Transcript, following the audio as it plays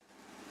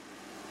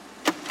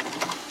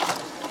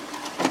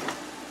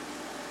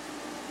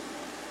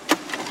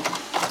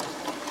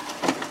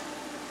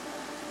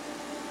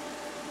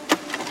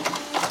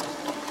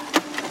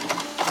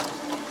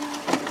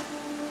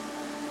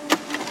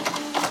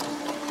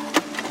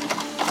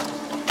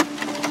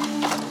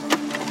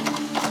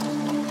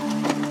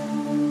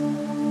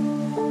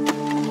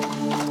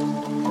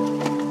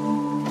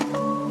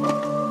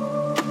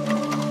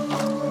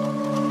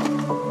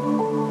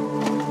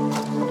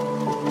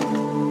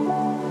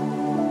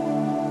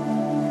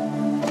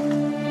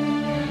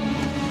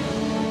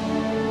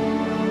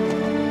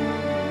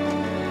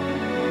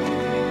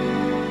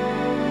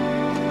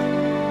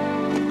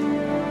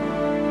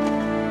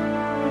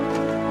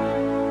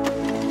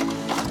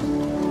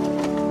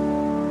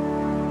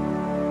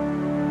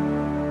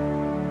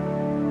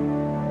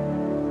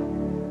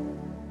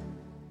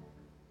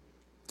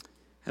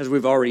As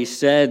we've already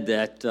said,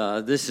 that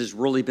this has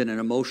really been an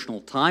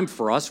emotional time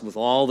for us with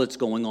all that's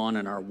going on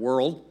in our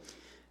world.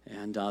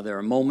 And there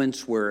are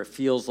moments where it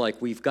feels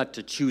like we've got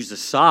to choose a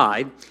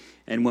side.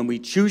 And when we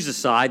choose a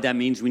side, that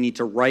means we need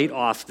to write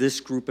off this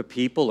group of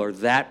people or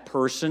that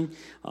person.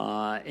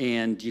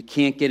 And you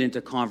can't get into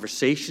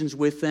conversations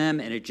with them,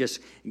 and it just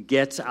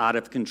gets out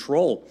of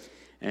control.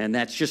 And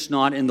that's just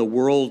not in the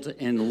world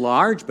in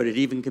large, but it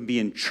even can be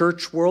in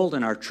church world.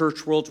 In our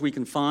church worlds, we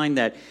can find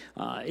that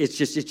it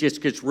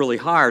just gets really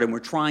hard, and we're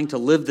trying to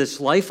live this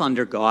life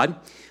under God.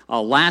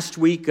 Last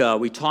week,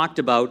 we talked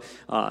about,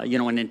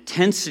 an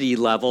intensity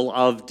level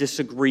of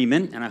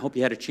disagreement, and I hope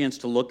you had a chance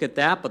to look at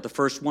that. But the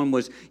first one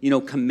was,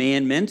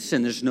 commandments,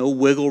 and there's no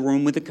wiggle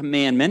room with a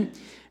commandment.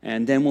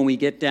 And then when we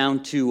get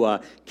down to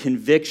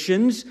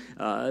convictions,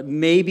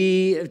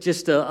 maybe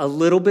just a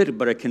little bit,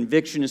 but a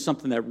conviction is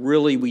something that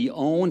really we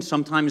own.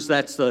 Sometimes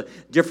that's the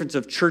difference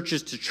of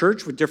churches to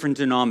church with different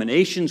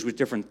denominations, with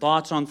different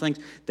thoughts on things.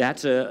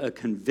 That's a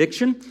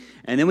conviction.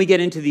 And then we get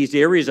into these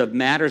areas of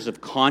matters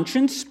of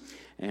conscience.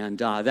 And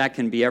that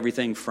can be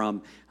everything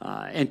from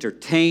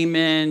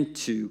entertainment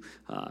to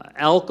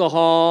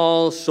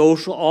alcohol,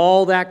 social,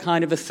 all that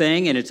kind of a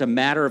thing. And it's a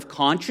matter of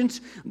conscience.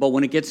 But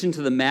when it gets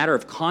into the matter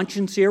of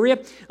conscience area,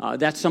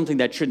 that's something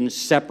that shouldn't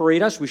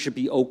separate us. We should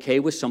be okay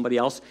with somebody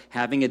else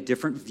having a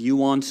different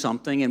view on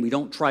something. And we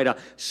don't try to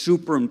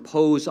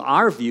superimpose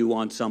our view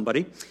on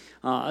somebody.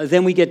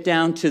 Then we get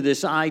down to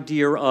this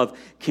idea of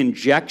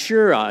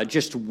conjecture,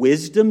 just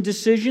wisdom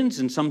decisions,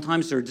 and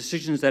sometimes there are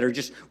decisions that are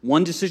just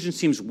one decision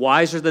seems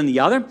wiser than the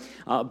other.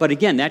 But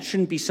again, that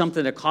shouldn't be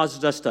something that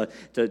causes us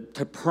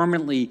to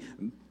permanently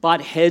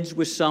butt heads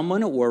with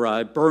someone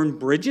or burn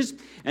bridges.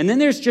 And then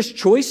there's just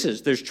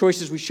choices. There's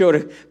choices. We showed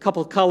a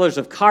couple colors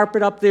of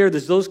carpet up there.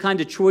 There's those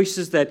kind of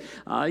choices that,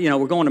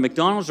 we're going to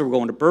McDonald's or we're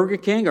going to Burger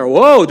King or,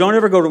 whoa, don't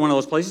ever go to one of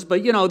those places.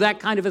 But, that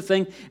kind of a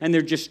thing. And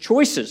they're just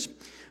choices.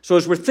 So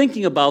as we're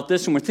thinking about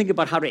this and we're thinking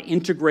about how to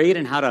integrate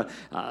and how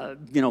to,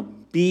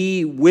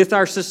 be with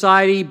our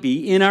society,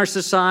 be in our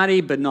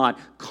society, but not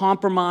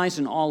compromise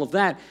and all of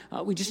that,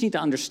 we just need to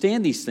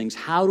understand these things.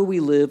 How do we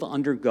live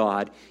under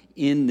God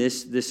in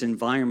this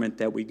environment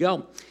that we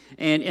go?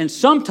 And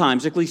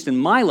sometimes, at least in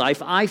my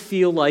life, I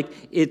feel like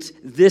it's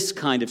this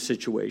kind of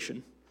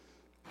situation.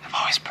 I've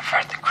always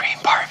preferred the cream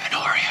part of an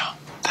Oreo.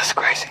 That's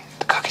crazy.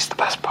 The cookie's the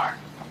best part.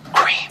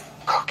 Cream.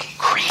 Cookie.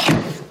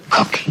 Cream.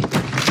 Cookie.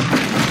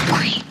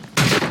 Cream.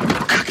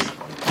 Cookie.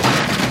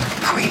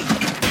 Cream. Cookie. Cream.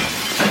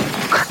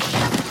 Cookie.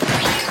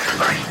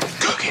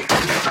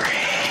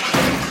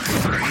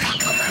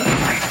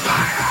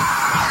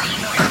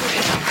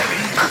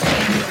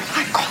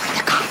 I'm calling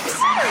the cops.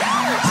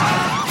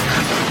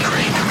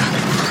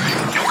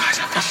 You guys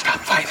have to stop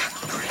fighting.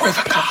 We're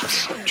the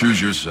cops.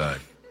 Choose your side.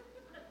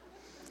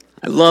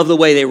 I love the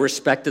way they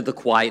respected the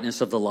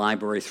quietness of the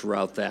library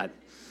throughout that.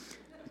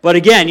 But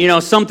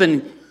again,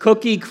 something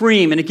cookie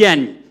cream, and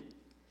again,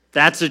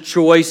 that's a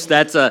choice,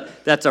 that's a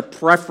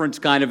preference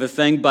kind of a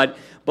thing, but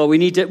we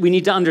need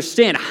to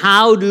understand,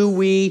 how do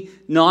we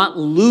not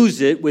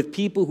lose it with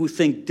people who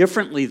think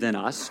differently than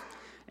us,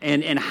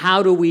 and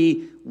how do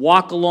we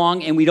walk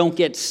along and we don't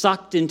get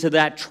sucked into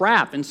that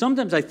trap? And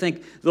sometimes I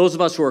think those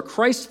of us who are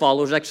Christ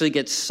followers actually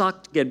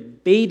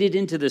get baited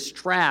into this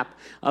trap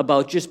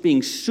about just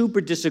being super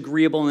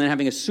disagreeable and then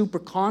having a super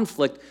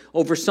conflict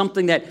over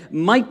something that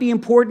might be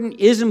important,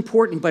 is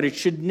important, but it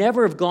should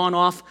never have gone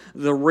off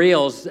the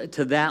rails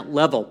to that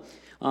level.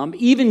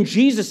 Even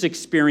Jesus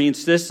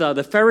experienced this.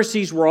 The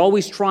Pharisees were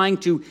always trying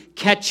to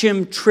catch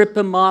him, trip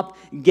him up,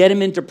 get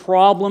him into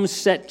problems,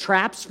 set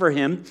traps for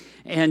him.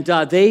 And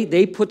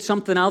they put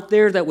something out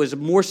there that was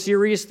more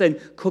serious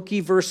than cookie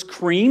versus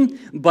cream,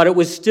 but it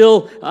was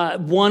still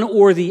one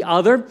or the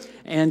other.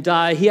 And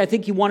I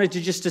think he wanted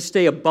to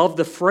stay above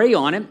the fray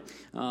on it.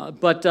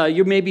 But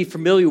you may be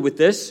familiar with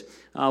this.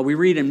 We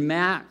read in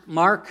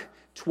Mark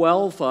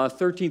 12,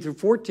 13 through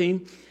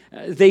 14,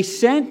 they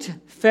sent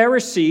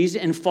Pharisees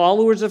and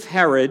followers of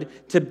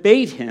Herod to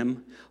bait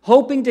him,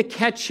 hoping to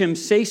catch him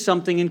say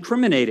something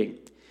incriminating.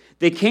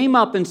 They came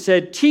up and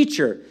said,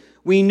 "Teacher,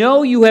 we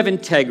know you have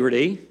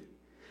integrity,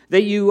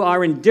 that you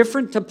are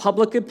indifferent to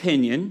public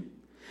opinion,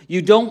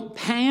 you don't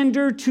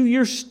pander to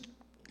your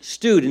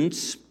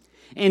students,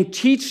 and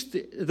teach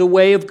the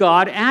way of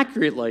God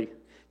accurately.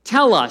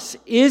 Tell us,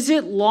 is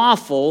it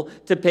lawful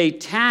to pay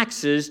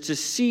taxes to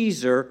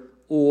Caesar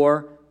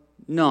or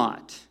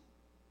not?"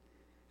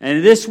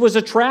 And this was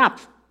a trap.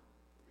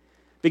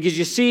 Because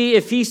you see,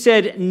 if he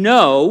said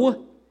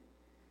no,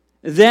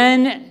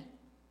 then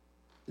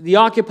the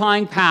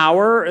occupying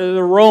power,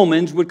 the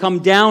Romans, would come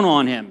down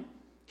on him.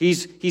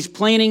 He's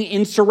planning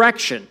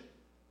insurrection.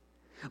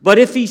 But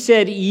if he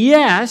said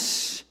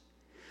yes,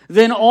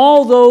 then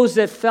all those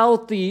that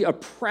felt the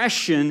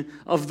oppression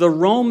of the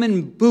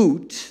Roman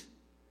boot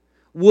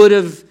would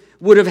have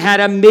had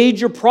a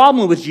major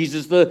problem with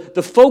Jesus.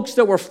 The folks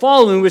that were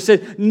following would have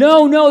said,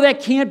 no,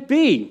 that can't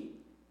be.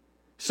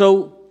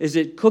 So is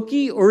it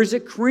cookie or is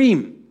it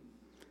cream?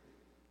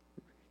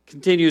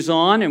 Continues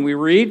on and we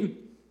read,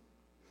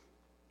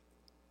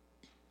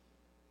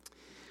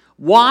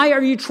 "Why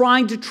are you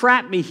trying to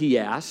trap me?" he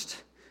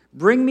asked.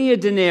 "Bring me a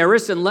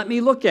denarius and let me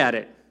look at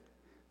it."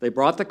 They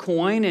brought the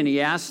coin, and he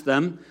asked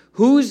them,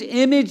 "Whose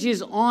image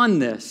is on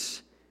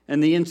this?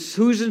 And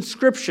whose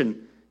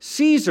inscription?"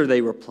 "Caesar,"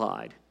 they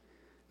replied.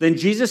 Then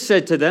Jesus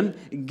said to them,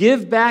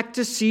 "Give back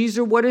to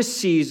Caesar what is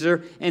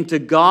Caesar, and to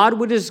God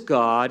what is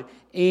God."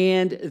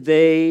 And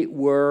they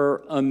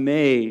were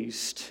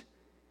amazed.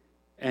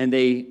 And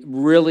they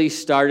really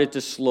started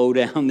to slow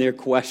down their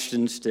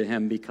questions to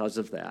him because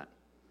of that.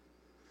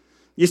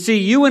 You see,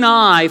 you and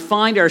I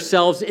find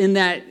ourselves in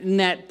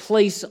that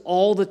place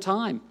all the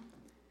time.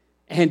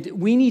 And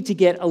we need to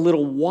get a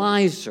little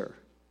wiser,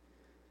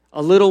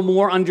 a little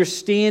more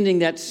understanding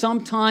that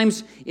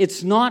sometimes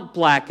it's not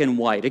black and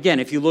white. Again,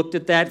 if you looked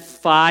at that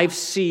 5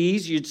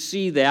 C's, you'd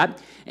see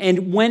that.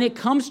 And when it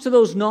comes to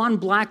those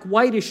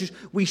non-black-white issues,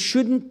 we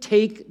shouldn't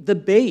take the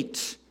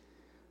bait.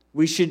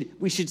 We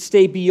should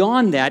stay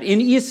beyond that,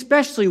 and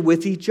especially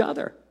with each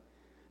other.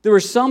 There are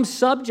some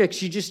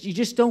subjects you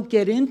just don't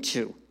get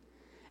into.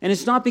 And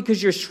it's not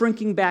because you're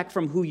shrinking back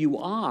from who you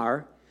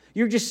are.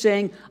 You're just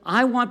saying,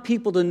 I want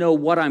people to know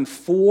what I'm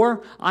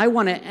for. I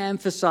want to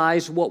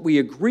emphasize what we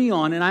agree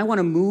on, and I want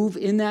to move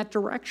in that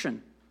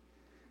direction.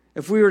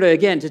 If we were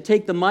to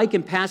take the mic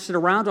and pass it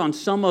around on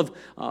some of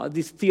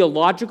these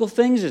theological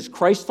things as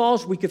Christ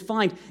follows, we could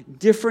find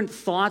different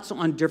thoughts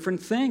on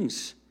different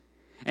things.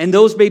 And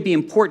those may be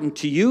important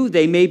to you.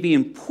 They may be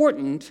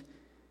important,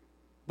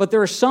 but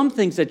there are some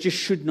things that just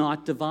should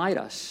not divide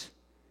us.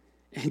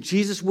 And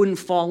Jesus wouldn't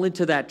fall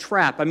into that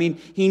trap. I mean,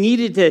 we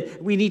need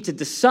to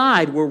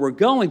decide where we're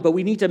going, but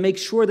we need to make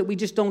sure that we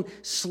just don't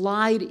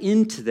slide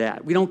into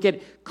that. We don't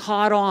get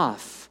caught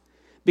off.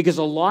 Because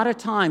a lot of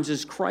times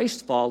as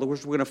Christ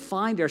followers, we're going to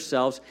find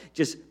ourselves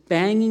just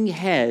banging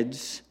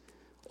heads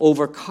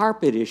over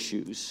carpet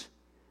issues.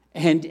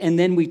 And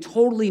then we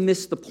totally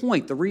miss the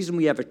point. The reason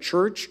we have a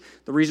church,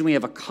 the reason we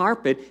have a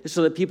carpet is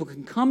so that people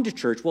can come to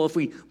church. Well, if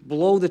we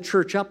blow the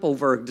church up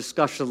over a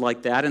discussion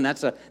like that, and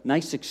that's a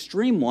nice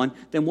extreme one,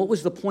 then what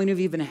was the point of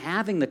even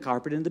having the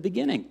carpet in the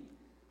beginning?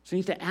 So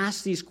we need to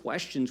ask these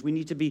questions. We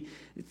need to be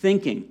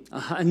thinking.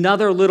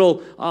 Another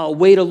little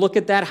way to look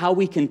at that, how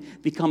we can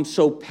become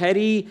so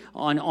petty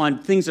on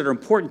things that are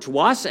important to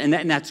us, and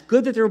that's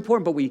good that they're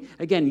important, but we,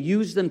 again,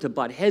 use them to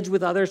butt heads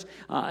with others.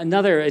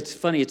 It's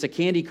funny, it's a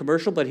candy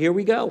commercial, but here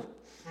we go.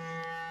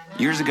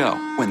 Years ago,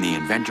 when the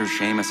inventors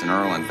Seamus and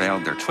Earl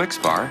unveiled their Twix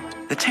bar,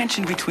 the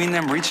tension between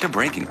them reached a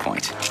breaking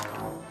point.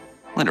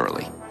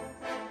 Literally.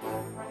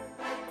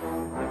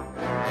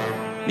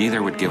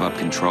 Neither would give up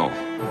control.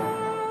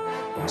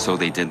 So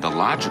they did the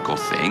logical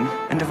thing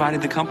and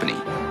divided the company,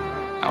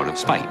 out of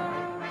spite.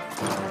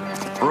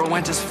 Earl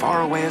went as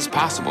far away as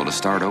possible to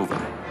start over.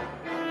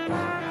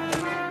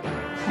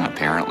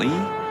 Apparently,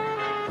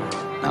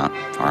 not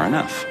far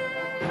enough.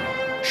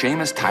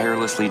 Seamus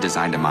tirelessly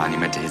designed a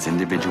monument to his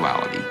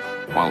individuality,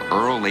 while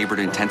Earl labored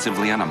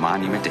intensively on a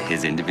monument to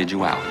his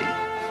individuality.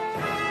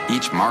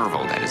 Each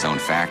marveled at his own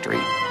factory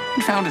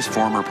and found his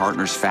former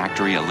partner's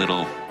factory a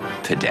little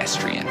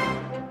pedestrian.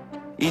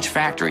 Each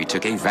factory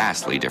took a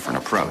vastly different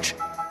approach.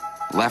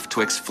 Left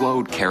Twix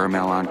flowed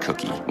caramel on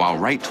cookie, while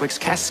Right Twix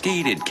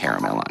cascaded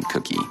caramel on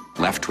cookie.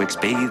 Left Twix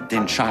bathed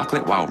in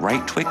chocolate, while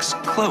Right Twix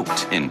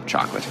cloaked in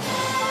chocolate.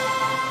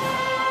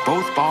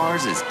 Both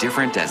bars as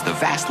different as the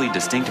vastly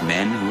distinct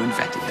men who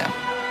invented them.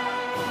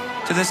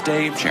 To this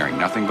day, sharing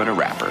nothing but a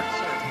wrapper.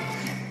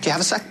 Do you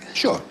have a sec?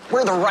 Sure.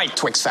 We're the Right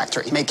Twix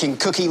factory, making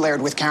cookie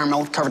layered with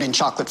caramel covered in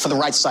chocolate for the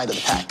right side of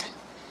the pack.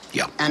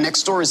 Yeah. And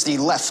next door is the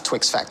Left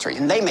Twix factory,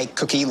 and they make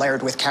cookie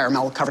layered with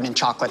caramel covered in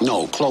chocolate.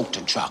 No, cloaked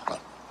in chocolate.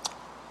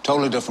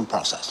 Totally different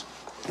process.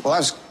 Well, I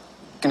was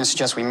going to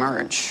suggest we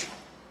merge.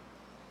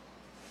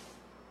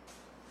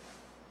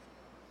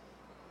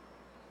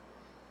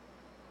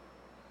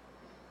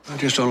 I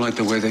just don't like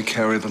the way they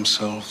carry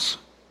themselves.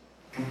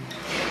 You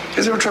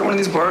guys ever tried one of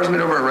these bars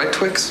made over at Right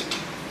Twix?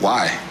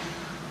 Why?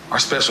 Our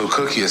special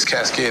cookie is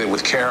cascaded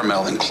with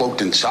caramel and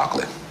cloaked in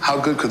chocolate. How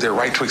good could their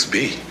Right Twix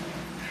be?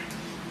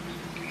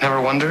 Never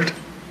wondered?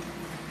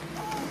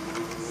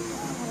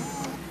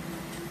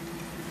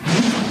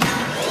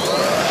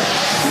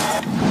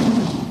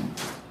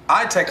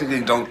 I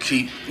technically don't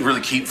really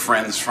keep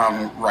friends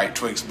from Right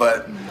Twix,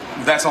 but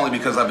that's only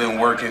because I've been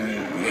working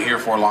here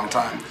for a long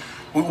time.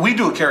 We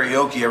do a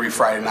karaoke every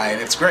Friday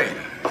night. It's great.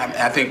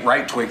 I think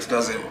Right Twix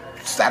does it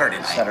Saturday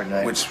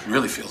night, which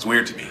really feels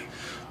weird to me.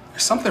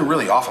 There's something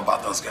really off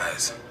about those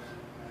guys.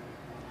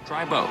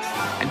 Try both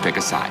and pick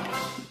a side.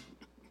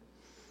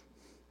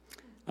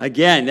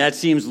 Again, that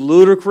seems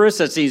ludicrous,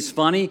 that seems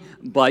funny,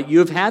 but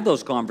you've had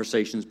those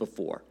conversations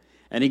before.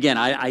 And again,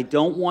 I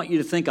don't want you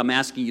to think I'm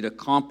asking you to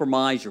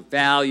compromise your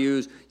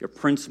values, your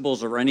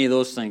principles, or any of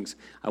those things.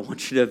 I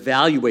want you to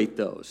evaluate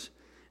those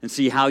and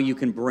see how you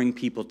can bring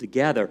people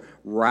together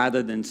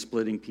rather than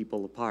splitting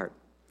people apart.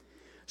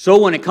 So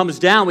when it comes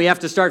down, we have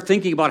to start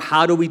thinking about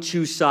how do we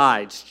choose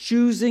sides,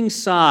 choosing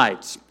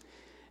sides.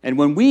 And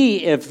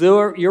if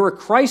you're a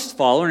Christ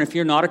follower, and if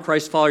you're not a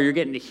Christ follower, you're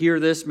getting to hear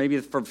this maybe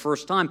for the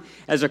first time.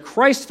 As a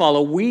Christ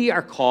follower, we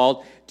are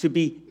called to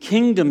be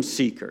kingdom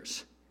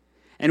seekers.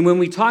 And when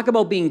we talk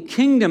about being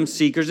kingdom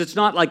seekers, it's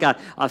not like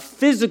a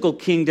physical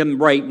kingdom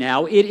right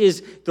now. It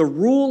is the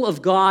rule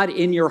of God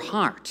in your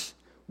heart,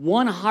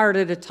 one heart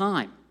at a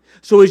time.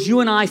 So as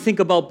you and I think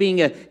about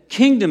being a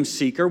kingdom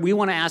seeker, we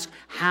want to ask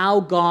how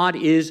God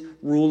is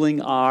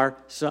ruling our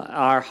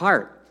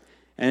heart.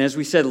 And as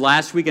we said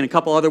last week and a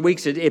couple other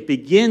weeks, it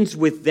begins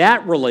with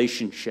that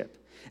relationship.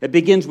 It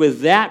begins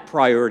with that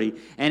priority.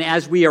 And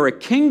as we are a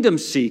kingdom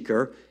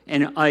seeker,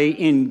 and an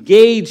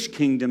engaged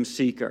kingdom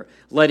seeker,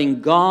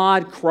 letting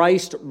God,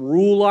 Christ,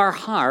 rule our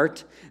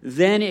heart,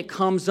 then it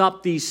comes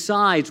up these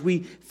sides.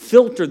 We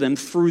filter them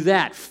through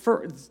that.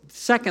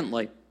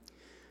 Secondly,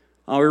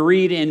 we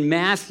read in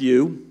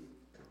Matthew,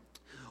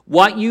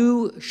 what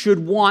you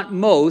should want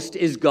most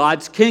is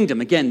God's kingdom.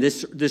 Again,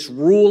 this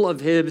rule of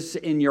his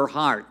in your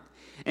heart.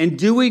 And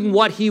doing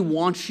what he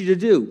wants you to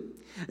do.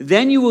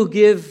 Then you will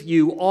give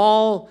you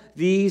all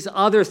these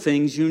other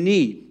things you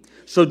need.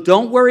 So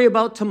don't worry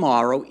about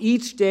tomorrow.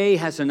 Each day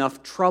has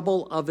enough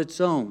trouble of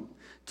its own.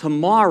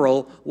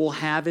 Tomorrow will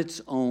have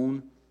its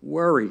own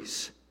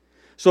worries.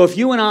 So if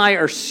you and I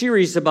are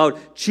serious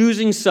about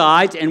choosing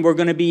sides and we're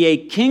going to be a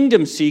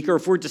kingdom seeker,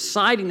 if we're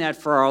deciding that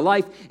for our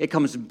life, it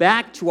comes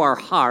back to our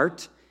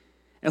heart,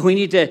 and we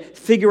need to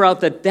figure out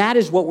that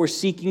is what we're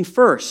seeking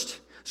first.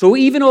 So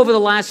even over the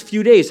last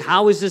few days,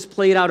 how has this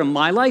played out in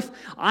my life?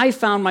 I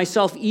found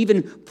myself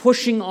even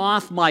pushing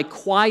off my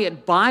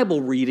quiet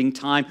Bible reading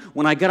time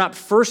when I got up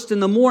first in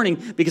the morning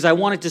because I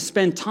wanted to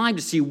spend time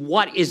to see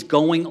what is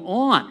going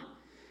on.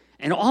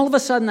 And all of a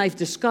sudden I've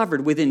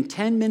discovered within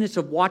 10 minutes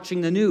of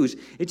watching the news,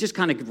 it just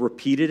kind of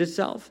repeated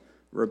itself,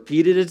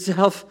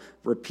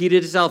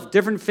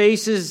 different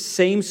faces,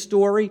 same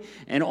story.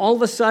 And all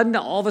of a sudden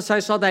I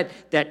saw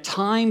that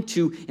time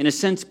to, in a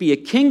sense, be a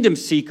kingdom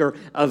seeker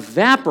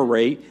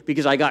evaporate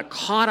because I got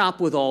caught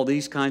up with all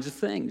these kinds of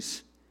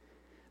things.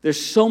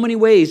 There's so many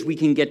ways we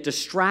can get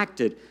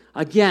distracted.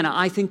 Again,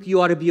 I think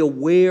you ought to be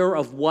aware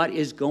of what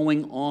is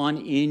going on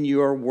in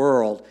your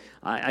world.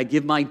 I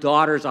give my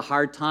daughters a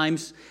hard time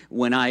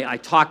when I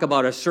talk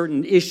about a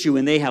certain issue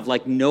and they have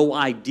like no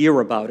idea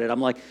about it. I'm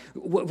like,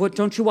 what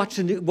don't you watch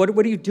the news? What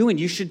are you doing?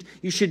 You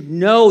should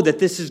know that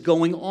this is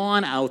going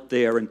on out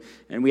there.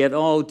 And we have,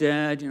 oh,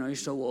 Dad, you're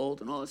so old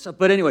and all that stuff.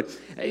 But anyway,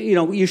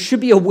 you should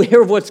be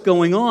aware of what's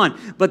going on.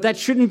 But that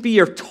shouldn't be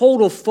your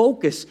total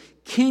focus.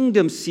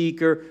 Kingdom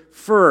seeker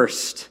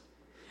first.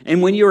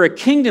 And when you're a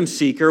kingdom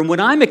seeker, and when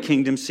I'm a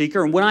kingdom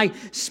seeker, and when I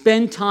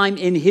spend time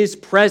in his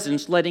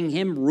presence, letting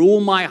him rule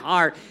my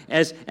heart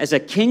as a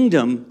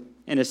kingdom,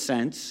 in a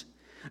sense,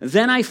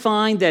 then I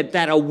find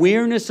that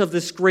awareness of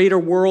this greater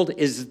world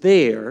is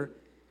there,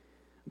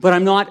 but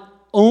I'm not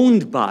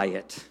owned by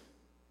it.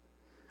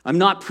 I'm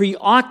not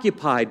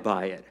preoccupied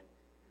by it.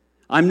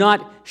 I'm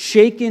not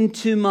shaken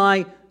to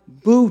my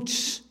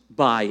boots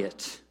by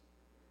it.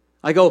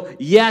 I go,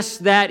 yes,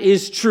 that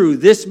is true.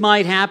 This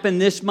might happen.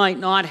 This might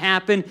not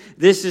happen.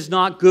 This is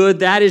not good.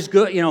 That is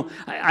good.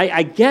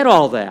 I get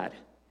all that.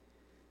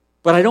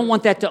 But I don't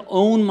want that to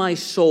own my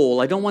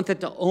soul. I don't want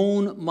that to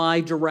own my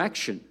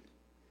direction.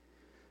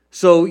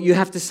 So you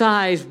have to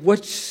decide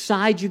which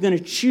side you're going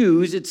to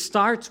choose. It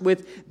starts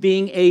with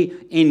being a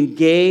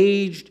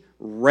engaged,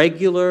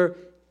 regular,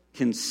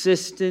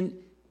 consistent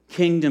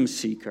kingdom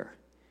seeker.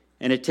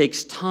 And it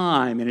takes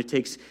time and it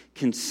takes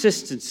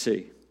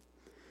consistency.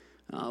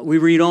 We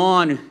read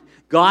on,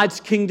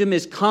 God's kingdom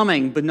is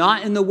coming, but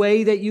not in the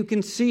way that you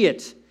can see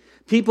it.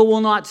 People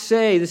will not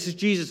say, this is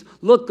Jesus,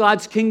 look,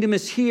 God's kingdom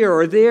is here,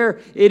 or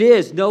there it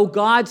is. No,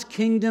 God's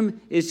kingdom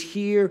is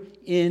here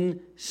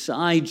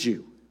inside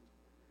you.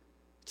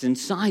 It's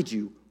inside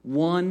you,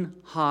 one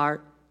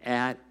heart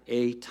at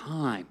a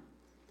time.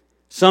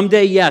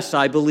 Someday, yes,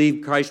 I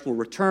believe Christ will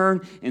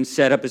return and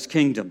set up his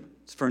kingdom.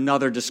 It's for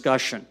another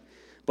discussion.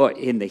 But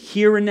in the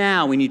here and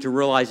now, we need to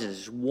realize it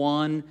is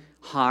one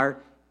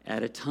heart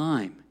at a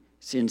time.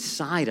 It's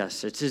inside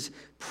us. It's his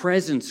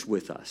presence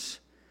with us.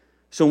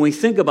 So when we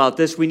think about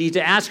this, we need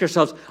to ask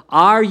ourselves,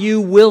 are we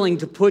willing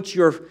to put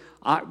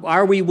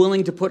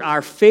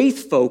our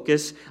faith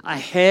focus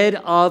ahead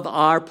of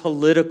our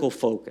political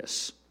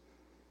focus?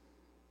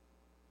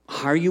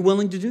 Are you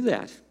willing to do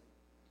that?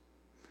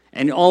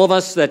 And all of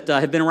us that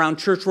have been around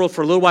church world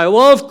for a little while,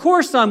 well, of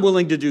course I'm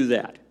willing to do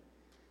that.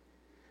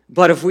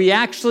 But if we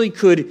actually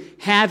could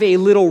have a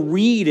little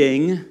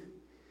reading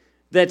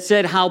that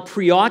said how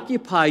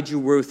preoccupied you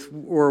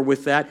were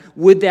with that,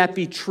 would that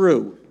be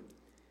true?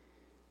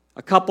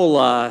 A couple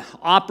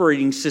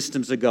operating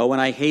systems ago,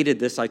 and I hated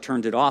this, I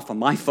turned it off on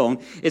my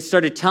phone, it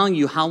started telling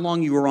you how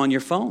long you were on your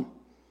phone.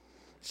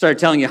 It started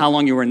telling you how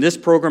long you were in this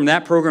program,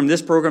 that program,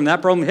 this program,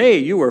 that program. Hey,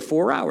 you were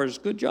 4 hours,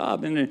 good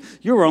job. And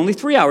you were only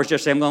 3 hours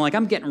yesterday. I'm going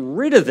I'm getting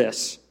rid of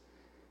this.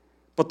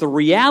 But the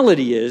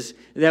reality is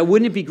that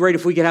wouldn't it be great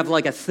if we could have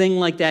like a thing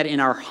like that in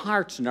our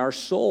hearts and our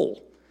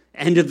soul?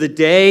 End of the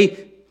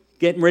day,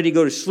 getting ready to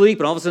go to sleep,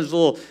 and all of a sudden there's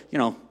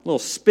a little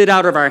spit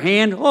out of our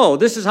hand. Oh,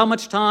 this is how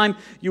much time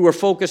you were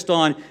focused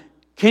on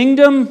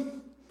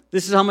kingdom.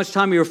 This is how much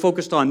time you were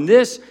focused on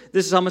this.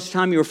 This is how much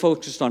time you were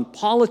focused on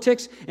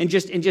politics, and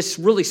just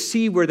really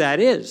see where that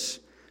is.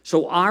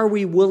 So are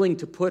we willing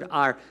to put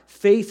our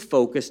faith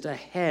focus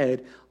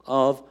ahead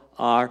of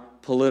our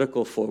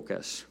political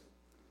focus?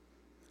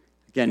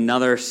 Again,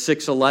 another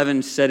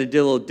 6:11 said it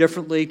a little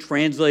differently,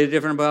 translated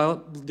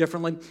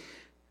differently.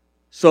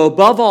 So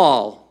above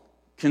all,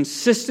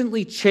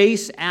 consistently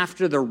chase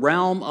after the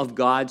realm of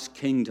God's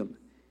kingdom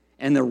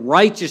and the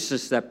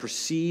righteousness that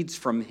proceeds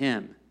from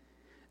him.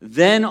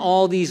 Then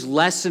all these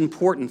less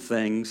important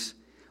things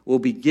will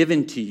be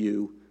given to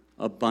you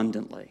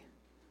abundantly.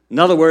 In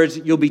other words,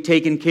 you'll be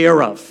taken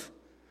care of.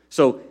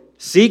 So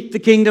seek the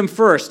kingdom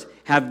first.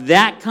 Have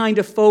that kind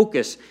of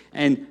focus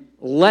and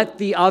let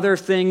the other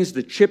things,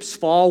 the chips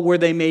fall where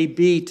they may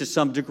be to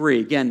some degree.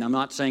 Again, I'm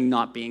not saying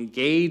not be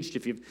engaged.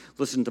 If you've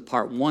listened to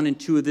part 1 and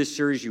 2 of this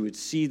series, you would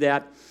see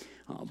that.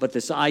 But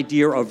this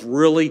idea of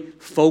really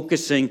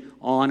focusing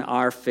on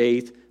our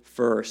faith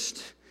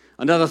first.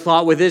 Another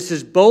thought with this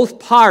is both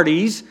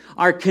parties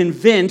are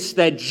convinced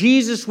that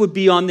Jesus would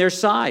be on their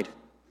side.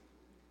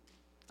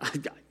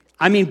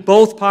 I mean,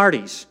 both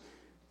parties.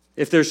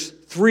 If there's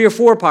 3 or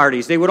 4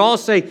 parties, they would all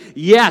say,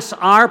 yes,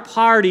 our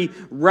party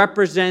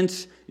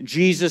represents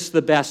Jesus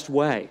the best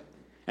way.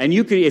 And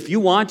you could, if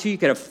you want to, you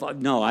could have,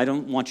 no, I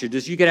don't want you to.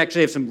 You could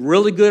actually have some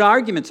really good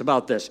arguments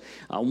about this.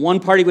 One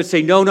party would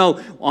say,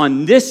 no,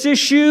 on this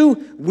issue,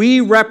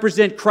 we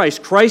represent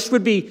Christ. Christ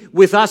would be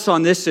with us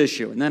on this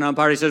issue. And then one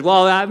party says,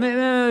 well,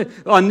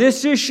 on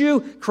this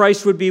issue,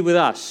 Christ would be with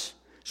us.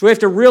 So we have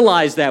to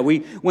realize that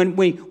when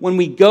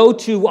we go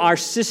to our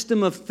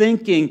system of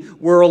thinking,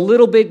 we're a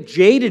little bit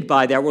jaded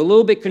by that. We're a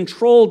little bit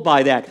controlled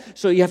by that.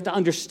 So you have to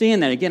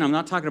understand that. Again, I'm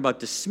not talking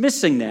about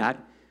dismissing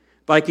that,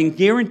 but I can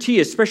guarantee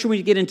you, especially when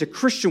you get into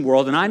Christian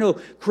world, and I know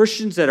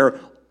Christians that are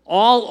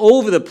all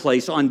over the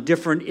place on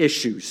different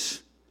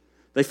issues.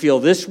 They feel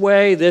this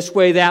way,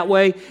 that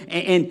way,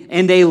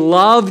 and they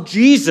love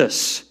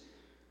Jesus.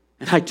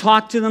 And I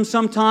talk to them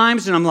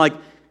sometimes, and I'm like,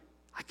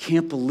 I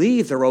can't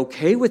believe they're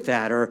okay with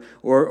that,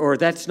 or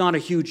that's not a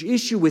huge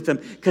issue with them,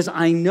 because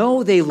I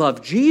know they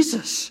love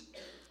Jesus.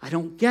 I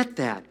don't get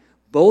that.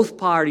 Both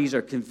parties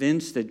are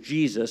convinced that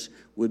Jesus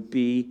would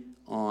be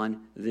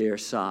on their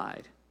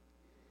side.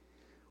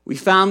 We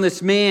found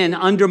this man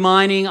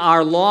undermining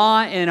our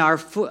law and our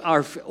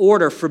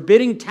order,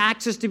 forbidding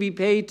taxes to be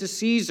paid to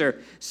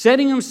Caesar,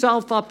 setting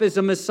himself up as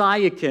a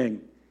Messiah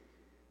king.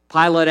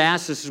 Pilate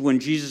asked, this is when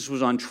Jesus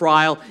was on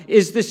trial,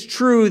 is this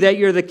true that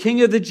you're the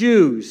king of the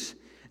Jews?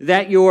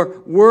 That your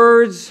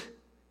words,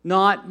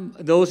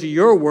 those are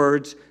your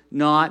words,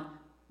 not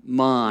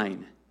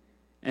mine.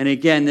 And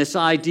again, this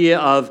idea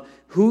of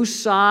whose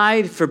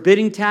side,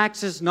 forbidding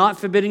taxes, not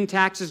forbidding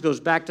taxes, goes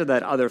back to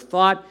that other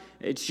thought.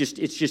 It's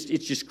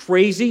just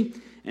crazy.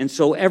 And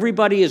so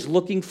everybody is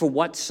looking for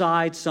what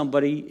side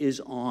somebody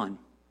is on.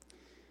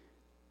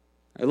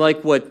 I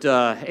like what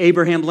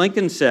Abraham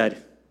Lincoln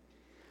said.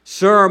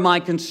 Sir,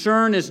 my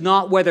concern is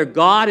not whether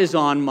God is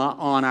on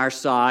our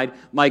side.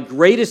 My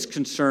greatest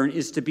concern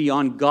is to be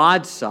on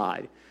God's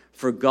side,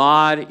 for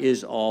God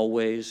is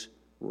always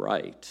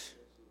right.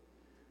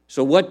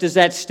 So what does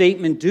that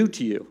statement do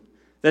to you?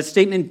 That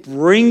statement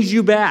brings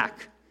you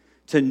back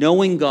to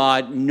knowing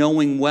God,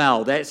 knowing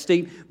well. That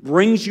statement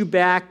brings you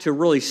back to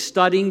really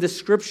studying the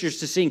Scriptures,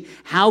 to seeing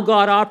how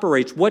God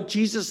operates, what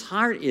Jesus'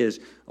 heart is,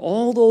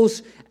 all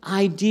those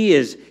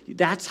ideas.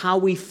 That's how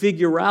we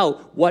figure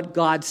out what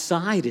God's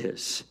side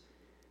is.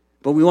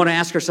 But we want to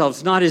ask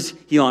ourselves, not is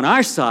he on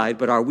our side,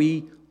 but are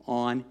we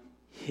on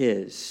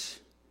his?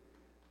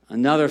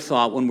 Another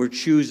thought when we're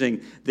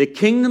choosing, the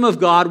kingdom of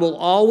God will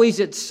always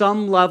at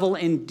some level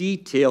and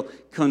detail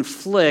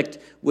conflict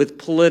with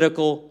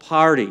political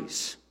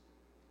parties.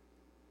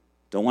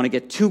 Don't want to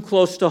get too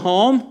close to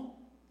home.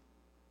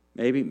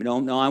 Maybe,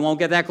 no, I won't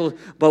get that close.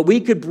 But we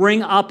could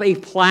bring up a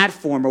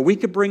platform, or we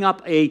could bring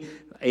up a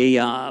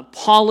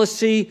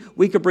policy.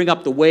 We could bring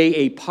up the way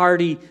a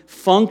party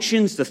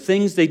functions, the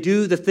things they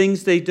do, the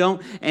things they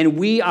don't, and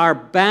we are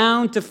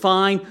bound to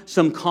find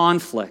some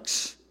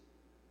conflicts.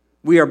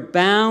 We are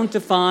bound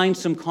to find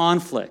some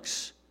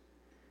conflicts.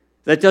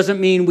 That doesn't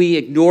mean we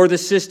ignore the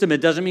system.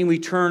 It doesn't mean we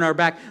turn our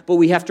back, but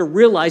we have to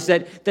realize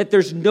that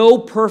there's no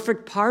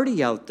perfect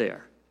party out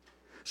there.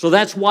 So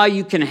that's why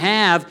you can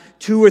have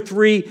 2 or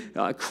 3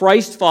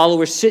 Christ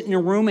followers sit in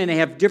a room and they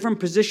have different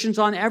positions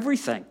on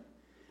everything.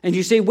 And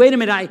you say, wait a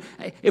minute,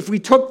 if we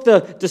took the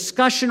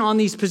discussion on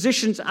these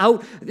positions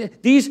out,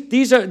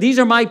 these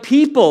are my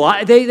people.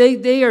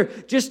 They are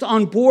just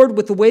on board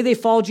with the way they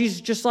follow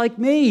Jesus, just like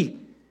me.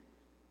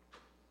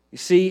 You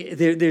see,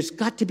 there's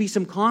got to be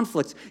some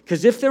conflicts,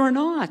 because if there are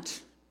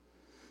not,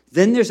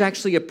 then there's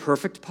actually a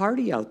perfect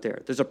party out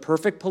there. There's a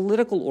perfect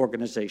political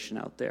organization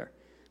out there.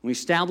 We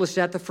established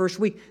that the first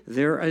week.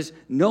 There is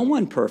no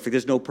one perfect.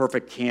 There's no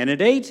perfect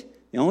candidate.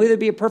 Only there'd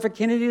be a perfect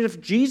candidate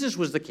if Jesus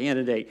was the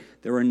candidate.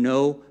 There are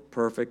no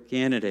perfect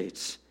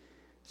candidates.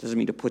 It doesn't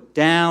mean to put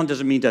down,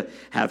 doesn't mean to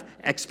have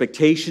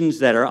expectations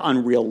that are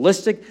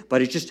unrealistic,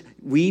 but it's just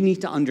we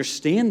need to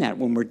understand that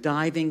when we're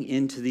diving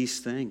into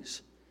these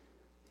things.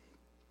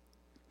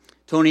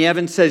 Tony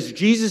Evans says,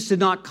 Jesus did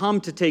not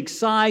come to take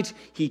sides.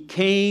 He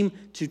came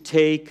to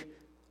take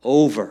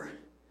over.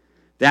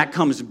 That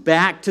comes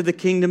back to the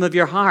kingdom of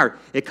your heart.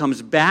 It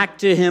comes back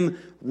to him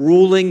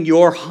ruling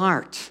your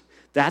heart.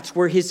 That's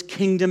where his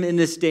kingdom in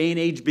this day and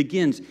age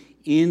begins,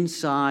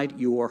 inside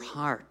your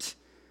heart.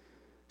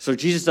 So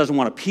Jesus doesn't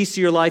want a piece of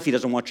your life. He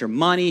doesn't want your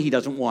money. He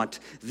doesn't want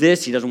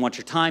this. He doesn't want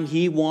your time.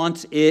 He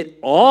wants it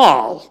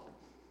all.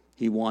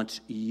 He wants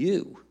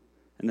you.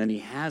 And then he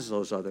has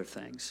those other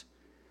things.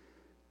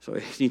 So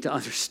you need to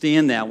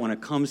understand that when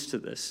it comes to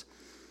this.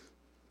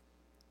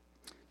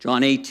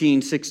 John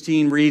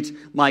 18:16 reads,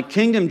 "My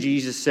kingdom,"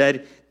 Jesus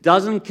said,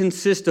 "doesn't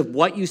consist of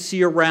what you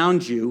see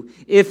around you.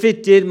 If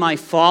it did, my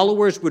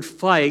followers would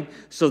fight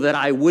so that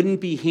I wouldn't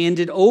be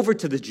handed over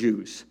to the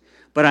Jews.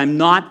 But I'm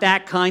not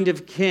that kind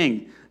of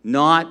king,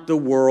 not the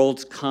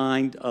world's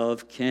kind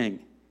of king."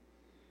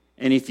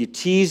 And if you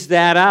tease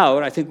that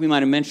out, I think we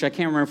might have mentioned, I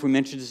can't remember if we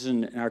mentioned this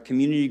in our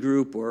community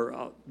group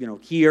or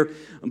here,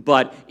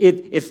 but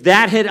if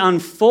that had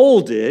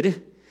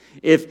unfolded,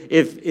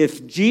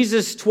 if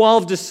Jesus'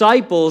 12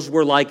 disciples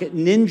were like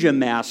ninja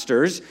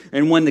masters,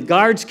 and when the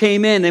guards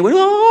came in, they went,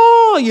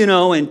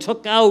 "Oh," and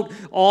took out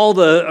all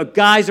the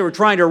guys that were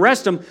trying to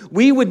arrest him,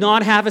 we would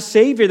not have a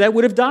Savior that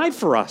would have died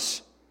for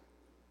us.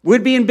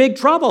 We'd be in big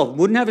trouble.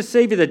 Wouldn't have a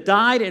Savior that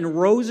died and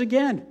rose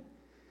again.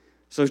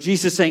 So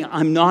Jesus is saying,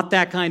 I'm not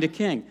that kind of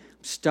king.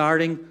 I'm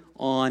starting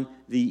on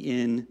the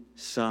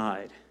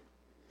inside.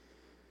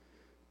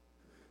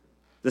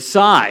 The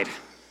side.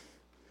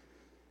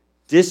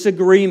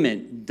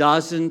 Disagreement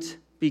doesn't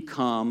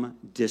become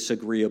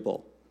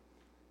disagreeable.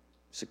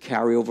 It's a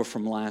carryover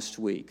from last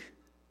week.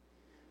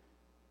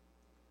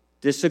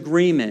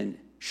 Disagreement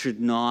should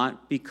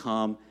not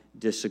become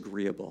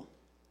disagreeable.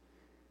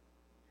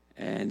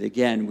 And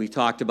again, we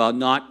talked about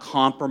not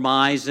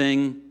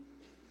compromising,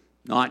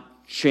 not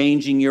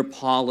changing your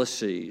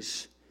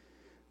policies.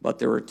 But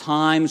there are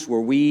times where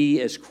we,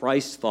 as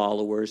Christ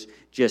followers,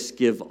 just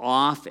give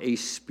off a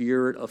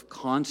spirit of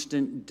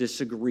constant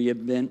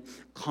disagreement,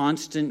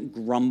 constant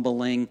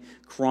grumbling,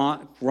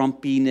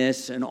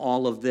 grumpiness, and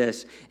all of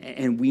this.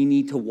 And we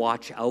need to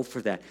watch out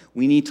for that.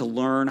 We need to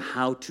learn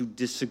how to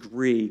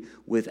disagree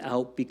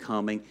without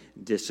becoming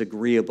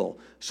disagreeable.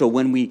 So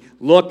when we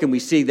look and we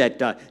see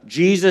that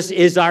Jesus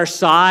is our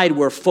side,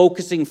 we're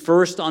focusing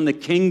first on the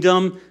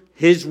kingdom,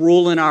 his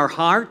rule in our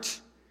heart.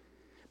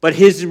 But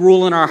his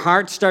rule in our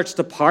heart starts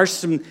to parse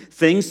some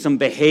things, some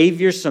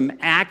behaviors, some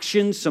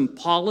actions, some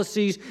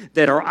policies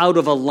that are out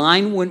of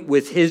alignment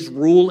with his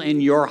rule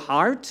in your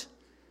heart.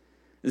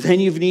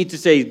 Then you need to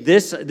say,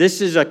 this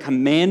is a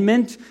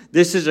commandment,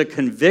 this is a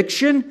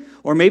conviction,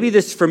 or maybe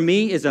this for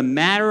me is a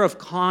matter of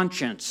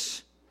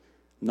conscience.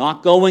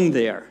 Not going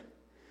there.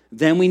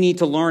 Then we need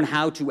to learn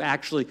how to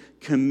actually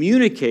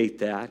communicate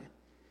that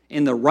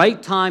in the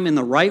right time, in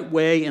the right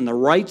way, in the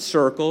right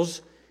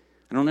circles.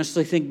 I don't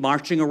necessarily think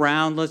marching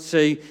around, let's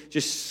say,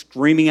 just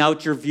screaming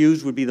out your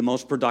views would be the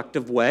most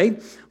productive way.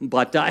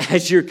 But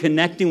as you're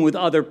connecting with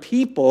other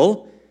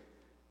people,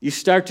 you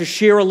start to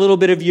share a little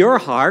bit of your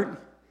heart,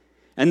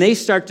 and they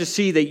start to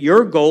see that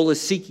your goal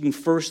is seeking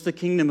first the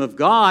kingdom of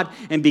God,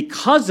 and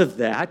because of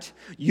that,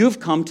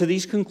 you've come to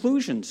these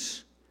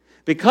conclusions.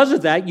 Because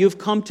of that, you've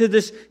come to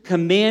this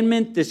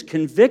commandment, this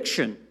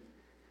conviction.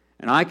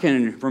 And I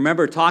can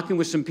remember talking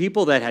with some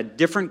people that had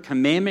different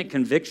commandment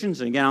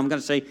convictions. And again, I'm going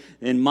to say,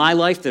 in my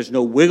life, there's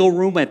no wiggle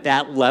room at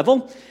that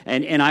level.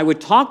 And I would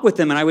talk with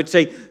them and I would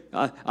say,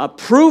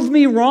 prove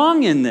me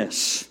wrong in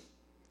this.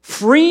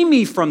 Free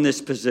me from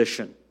this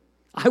position.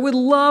 I would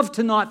love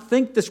to not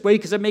think this way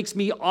because it makes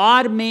me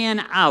odd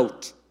man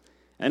out.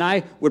 And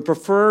I would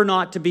prefer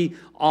not to be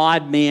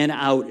odd man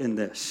out in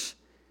this.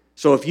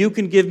 So if you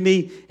can give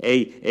me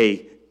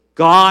a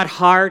God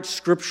heart,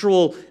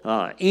 scriptural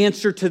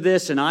answer to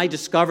this, and I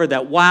discover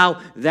that, wow,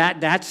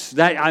 that's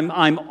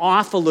I'm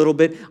off a little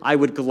bit, I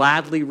would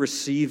gladly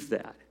receive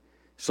that.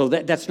 So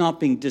that's not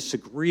being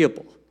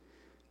disagreeable.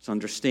 It's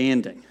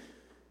understanding.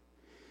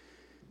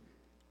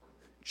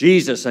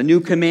 Jesus, a new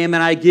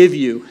commandment I give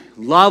you,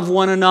 love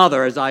one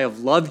another as I have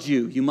loved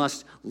you. You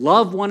must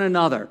love one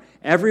another.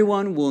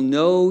 Everyone will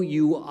know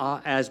you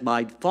as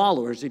my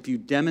followers if you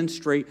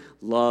demonstrate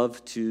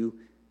love to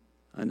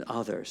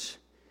others.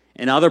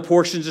 In other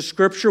portions of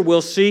Scripture,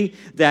 we'll see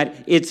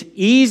that it's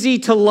easy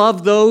to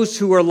love those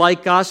who are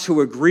like us,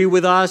 who agree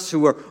with us,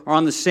 who are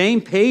on the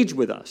same page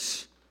with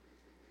us.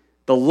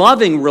 The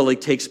loving really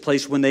takes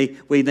place when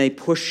they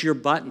push your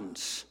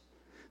buttons.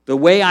 The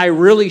way I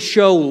really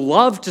show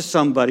love to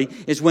somebody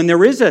is when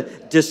there is a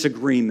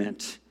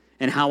disagreement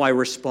and how I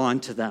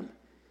respond to them.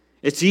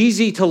 It's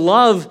easy to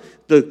love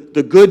the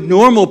good,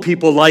 normal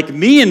people like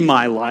me in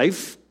my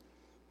life.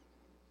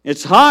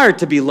 It's hard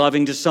to be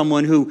loving to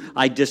someone who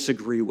I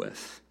disagree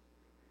with.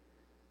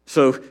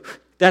 So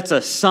that's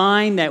a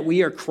sign that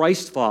we are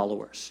Christ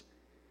followers.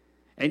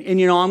 And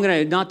I'm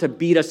going to, not to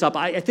beat us up,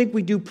 I think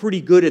we do pretty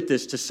good at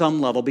this to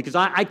some level, because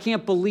I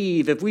can't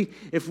believe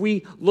if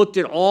we looked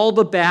at all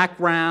the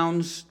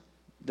backgrounds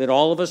that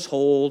all of us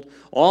hold,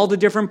 all the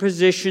different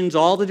positions,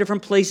 all the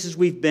different places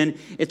we've been.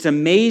 It's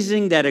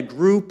amazing that a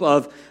group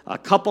of a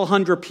couple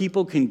hundred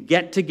people can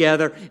get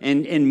together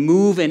and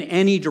move in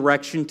any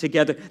direction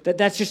together.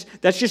 That's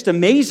just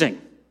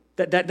amazing.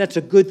 That's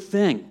a good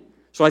thing.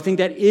 So I think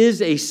that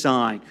is a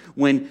sign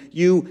when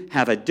you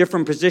have a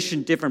different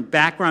position, different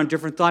background,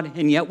 different thought,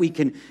 and yet we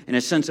can, in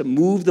a sense,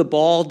 move the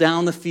ball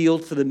down the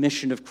field for the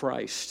mission of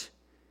Christ.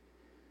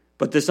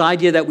 But this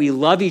idea that we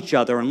love each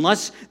other,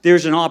 unless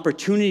there's an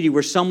opportunity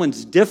where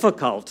someone's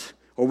difficult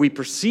or we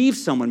perceive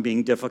someone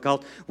being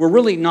difficult,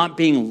 we're not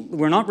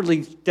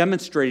really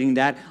demonstrating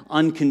that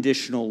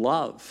unconditional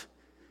love.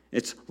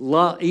 It's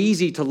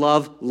easy to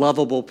love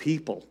lovable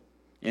people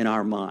in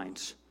our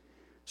minds.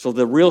 So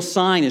the real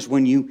sign is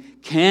when you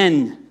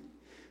can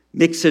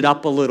mix it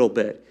up a little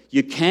bit.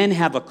 You can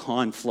have a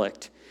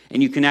conflict,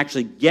 and you can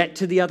actually get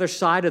to the other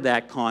side of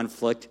that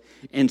conflict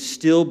and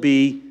still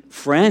be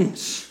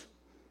friends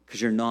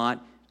because you're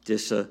not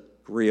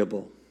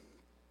disagreeable.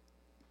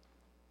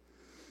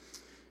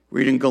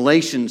 Reading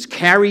Galatians,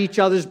 carry each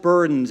other's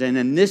burdens, and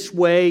in this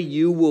way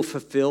you will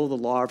fulfill the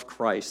law of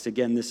Christ.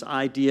 Again, this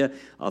idea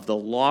of the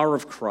law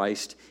of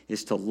Christ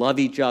is to love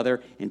each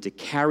other and to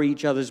carry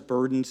each other's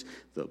burdens.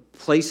 The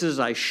places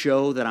I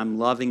show that I'm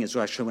loving is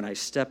when I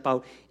step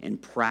out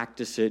and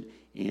practice it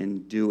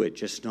and do it,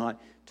 just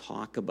not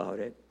talk about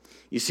it.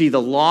 You see,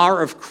 the law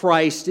of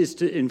Christ is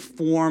to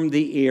inform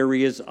the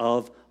areas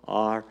of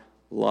our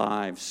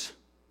lives,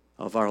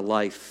 of our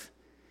life.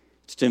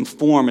 It's to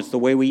inform. It's the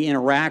way we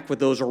interact with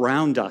those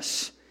around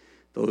us.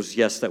 Those,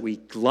 yes, that we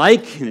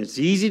like and it's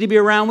easy to be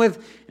around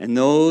with, and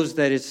those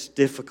that it's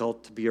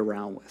difficult to be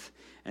around with.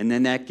 And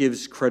then that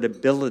gives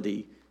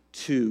credibility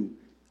to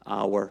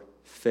our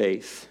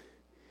faith.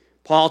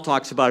 Paul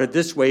talks about it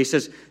this way. He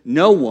says,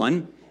 no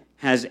one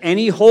has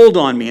any hold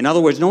on me. In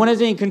other words, no one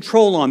has any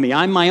control on me.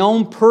 I'm my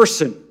own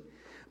person.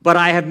 But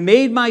I have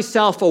made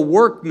myself a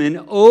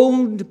workman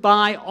owned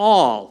by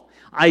all.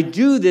 I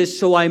do this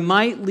so I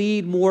might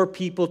lead more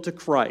people to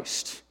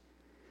Christ.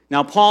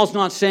 Now, Paul's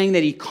not saying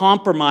that he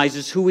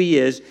compromises who he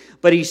is,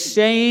 but he's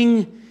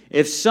saying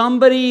if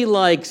somebody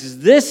likes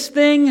this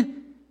thing,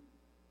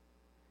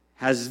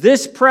 has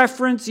this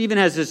preference, even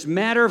has this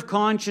matter of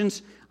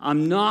conscience,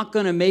 I'm not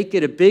going to make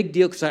it a big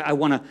deal because I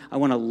want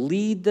to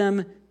lead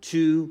them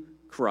to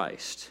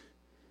Christ.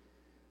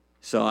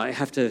 So I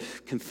have to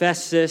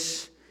confess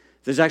this.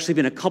 There's actually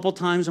been a couple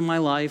times in my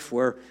life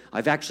where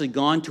I've actually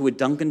gone to a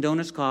Dunkin'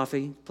 Donuts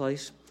coffee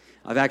place.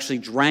 I've actually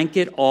drank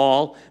it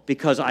all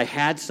because I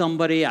had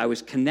somebody I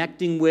was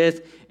connecting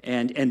with,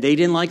 and they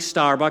didn't like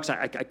Starbucks.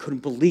 I couldn't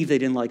believe they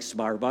didn't like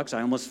Starbucks.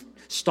 I almost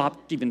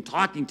stopped even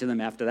talking to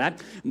them after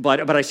that.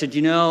 But I said,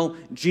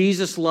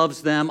 Jesus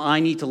loves them.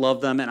 I need to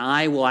love them, and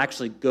I will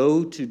actually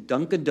go to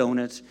Dunkin'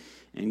 Donuts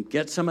and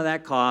get some of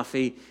that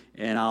coffee,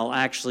 and I'll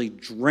actually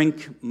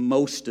drink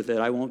most of it.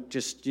 I won't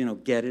just,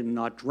 get it and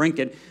not drink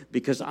it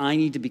because I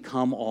need to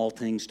become all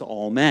things to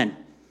all men.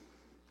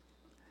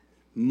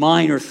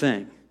 Minor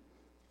thing.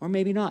 Or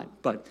maybe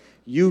not, but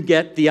you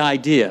get the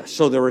idea.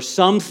 So there are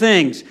some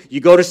things. You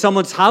go to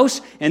someone's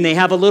house and they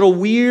have a little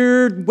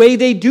weird way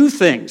they do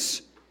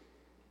things.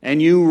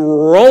 And you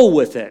roll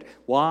with it.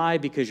 Why?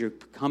 Because you're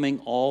becoming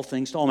all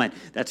things to all men.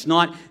 That's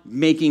not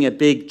making a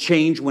big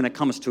change when it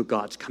comes to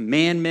God's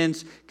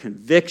commandments,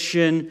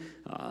 conviction.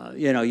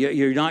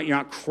 You're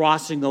not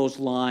crossing those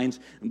lines,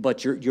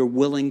 but you're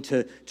willing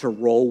to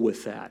roll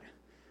with that.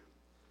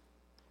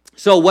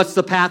 So what's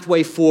the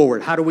pathway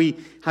forward? How do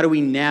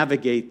we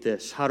navigate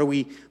this? How do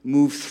we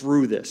move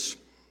through this?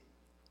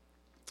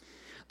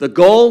 The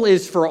goal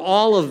is for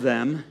all of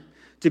them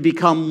to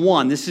become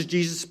one. This is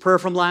Jesus' prayer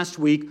from last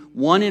week.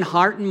 One in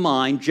heart and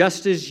mind,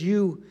 just as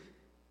you,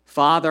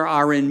 Father,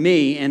 are in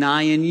me and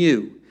I in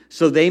you.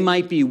 So they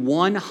might be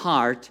one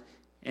heart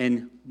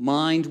and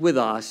mind with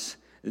us.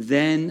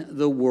 Then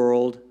the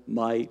world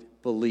might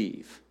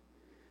believe.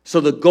 So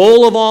the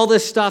goal of all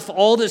this stuff,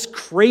 all this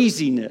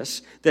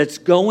craziness that's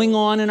going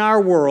on in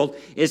our world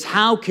is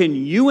how can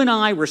you and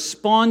I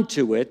respond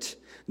to it,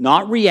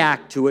 not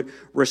react to it,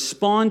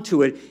 respond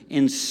to it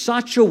in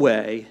such a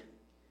way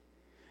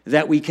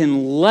that we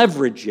can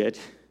leverage it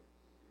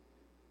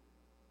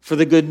for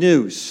the good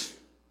news,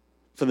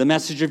 for the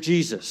message of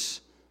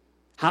Jesus.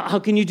 How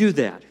can you do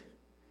that?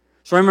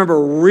 So I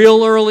remember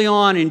real early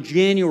on in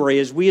January,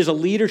 as we as a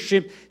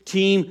leadership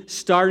team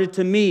started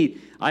to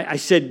meet, I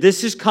said,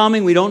 this is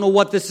coming. We don't know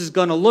what this is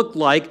going to look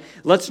like.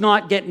 Let's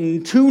not get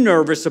too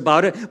nervous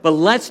about it, but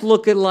let's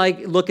look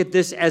at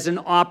this as an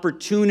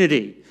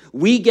opportunity.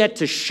 We get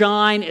to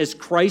shine as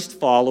Christ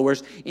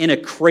followers in a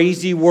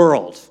crazy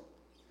world.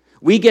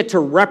 We get to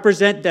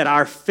represent that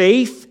our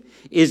faith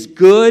is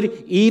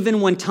good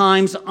even when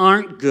times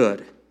aren't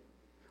good.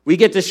 We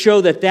get to show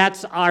that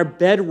that's our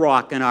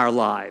bedrock in our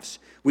lives.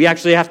 We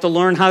actually have to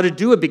learn how to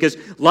do it because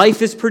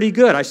life is pretty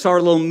good. I saw a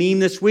little meme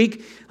this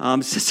week.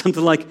 It says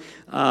something like,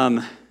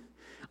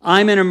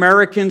 I'm an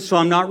American, so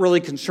I'm not really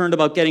concerned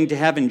about getting to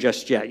heaven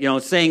just yet.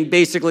 Saying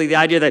basically the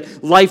idea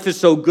that life is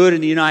so good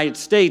in the United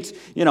States,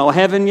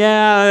 heaven,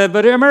 yeah,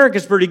 but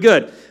America's pretty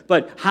good.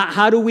 But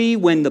how do we,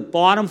 when the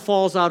bottom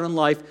falls out in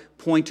life,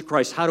 point to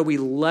Christ? How do we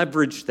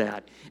leverage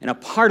that? And a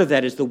part of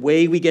that is the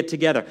way we get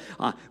together.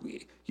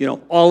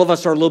 All of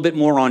us are a little bit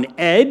more on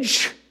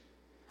edge.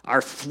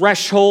 Our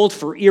threshold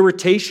for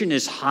irritation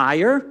is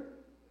higher,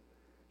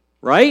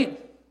 right?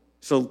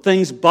 So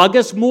things bug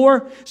us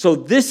more. So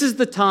this is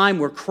the time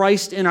where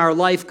Christ in our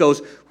life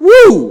goes,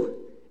 woo!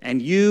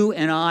 And you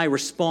and I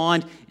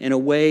respond in a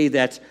way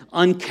that's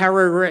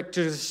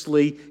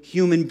uncharacteristically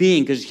human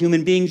being, because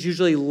human beings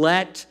usually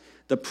let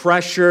the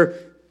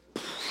pressure,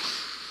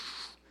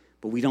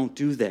 but we don't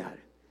do that.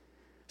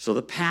 So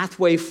the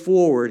pathway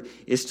forward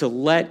is to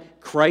let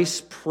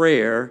Christ's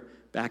prayer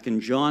back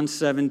in John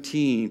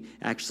 17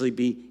 actually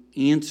be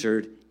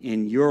answered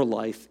in your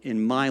life,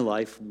 in my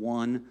life,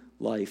 one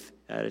life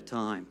at a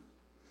time.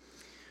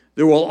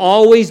 There will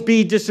always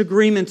be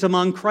disagreements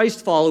among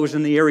Christ followers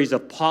in the areas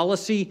of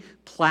policy,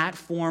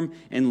 platform,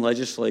 and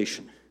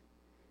legislation.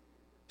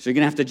 So you're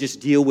going to have to just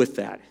deal with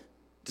that.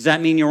 Does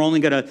that mean you're only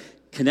going to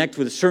connect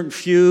with a certain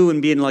few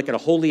and be in like a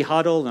holy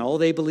huddle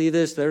and, they believe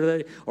this,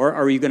 or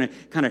are you going to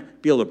kind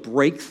of be able to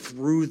break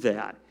through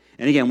that?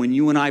 And again, when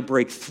you and I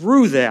break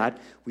through that,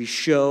 we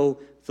show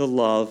the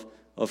love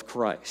of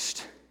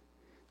Christ.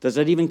 Does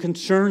that even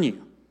concern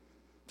you?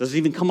 Does it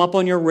even come up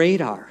on your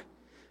radar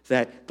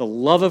that the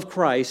love of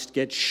Christ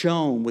gets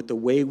shown with the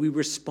way we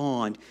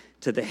respond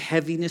to the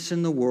heaviness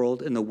in the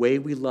world and the way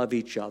we love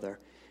each other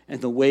and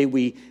the way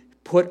we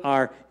put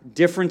our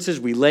differences,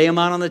 we lay them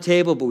out on the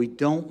table, but we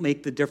don't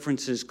make the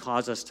differences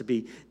cause us to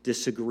be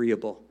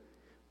disagreeable.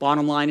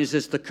 Bottom line is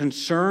this: the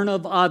concern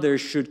of others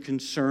should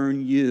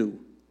concern you.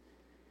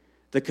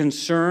 The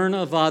concern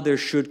of others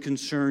should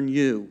concern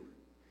you.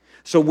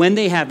 So when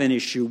they have an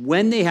issue,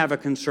 when they have a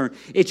concern,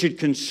 it should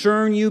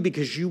concern you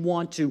because you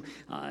want to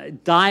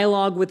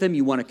dialogue with them,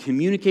 you want to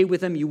communicate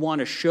with them, you want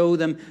to show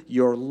them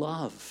your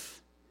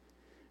love.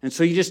 And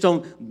so you just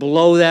don't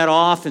blow that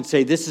off and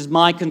say, this is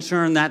my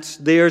concern, that's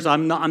theirs,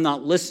 I'm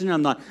not listening,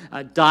 I'm not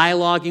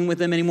dialoguing with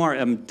them anymore,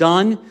 I'm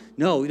done.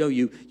 No,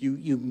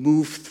 you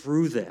move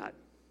through that.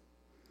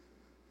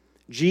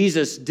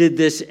 Jesus did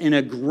this in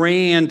a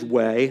grand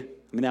way.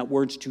 I mean, that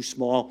word's too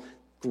small,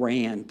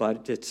 grand,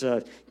 but it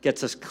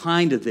gets us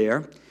kind of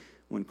there.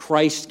 When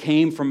Christ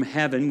came from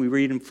heaven, we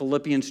read in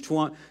Philippians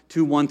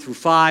 2, 1 through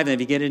 5, and if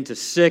you get into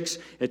 6,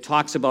 it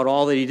talks about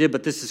all that he did,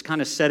 but this is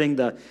kind of setting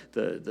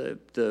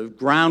the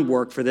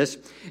groundwork for this.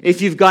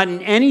 If you've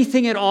gotten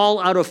anything at all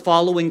out of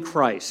following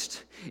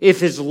Christ, if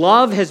his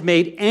love has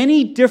made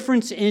any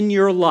difference in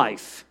your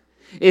life,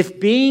 if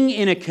being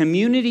in a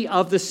community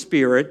of the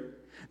Spirit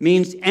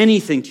means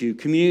anything to you,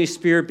 community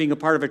spirit, being a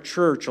part of a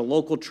church, a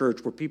local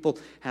church where people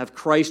have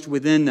Christ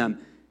within them,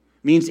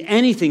 means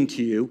anything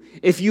to you,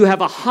 if you have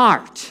a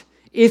heart,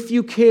 if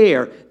you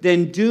care,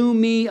 then do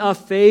me a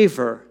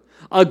favor.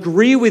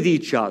 Agree with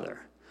each other.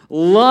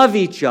 Love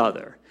each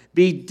other.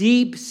 Be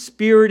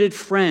deep-spirited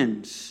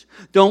friends.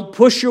 Don't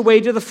push your way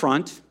to the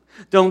front.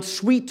 Don't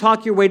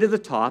sweet-talk your way to the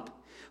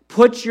top.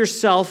 Put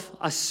yourself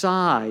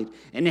aside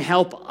and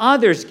help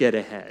others get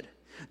ahead.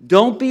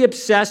 Don't be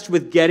obsessed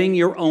with getting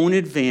your own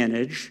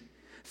advantage.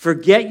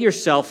 Forget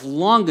yourself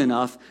long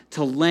enough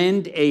to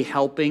lend a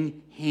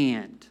helping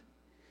hand.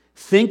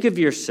 Think of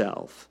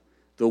yourself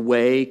the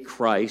way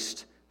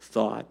Christ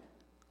thought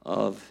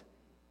of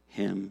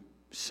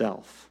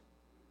himself.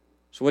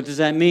 So what does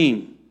that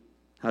mean?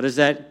 How does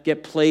that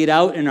get played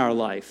out in our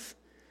life?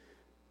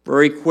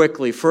 Very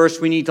quickly.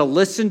 First, we need to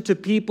listen to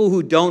people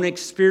who don't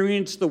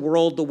experience the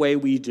world the way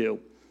we do.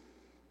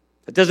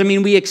 That doesn't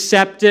mean we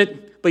accept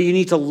it, but you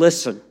need to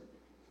listen.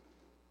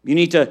 You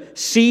need to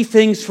see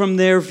things from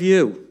their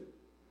view.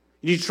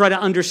 You need to try to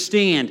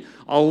understand.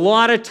 A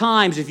lot of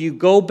times, if you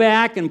go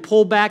back and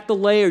pull back the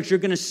layers, you're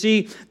going to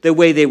see the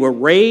way they were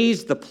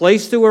raised, the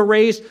place they were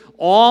raised,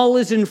 all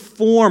is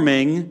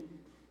informing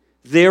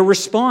their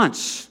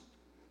response.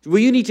 Well,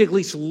 you need to at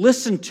least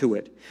listen to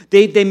it.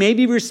 They may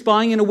be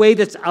responding in a way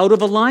that's out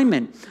of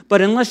alignment,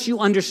 but unless you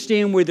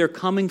understand where they're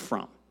coming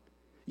from,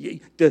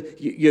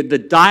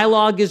 the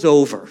dialogue is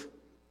over.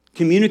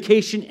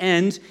 Communication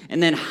ends,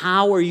 and then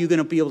how are you going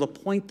to be able to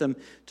point them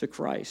to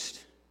Christ?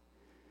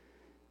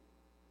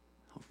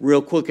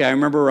 Real quickly, I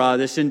remember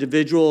this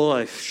individual,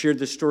 I shared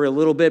this story a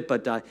little bit,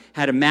 but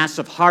had a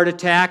massive heart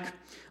attack.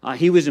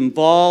 He was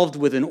involved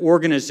with an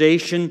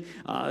organization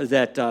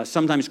that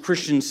sometimes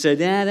Christians said,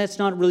 that's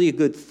not really a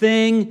good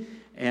thing.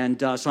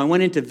 And so I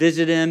went in to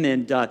visit him,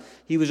 and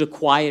he was a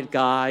quiet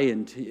guy,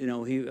 and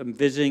I'm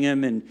visiting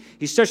him, and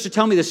he starts to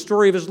tell me the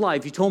story of his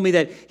life. He told me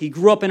that he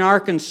grew up in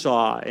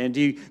Arkansas, and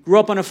he grew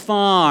up on a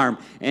farm,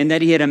 and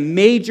that he had a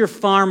major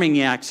farming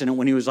accident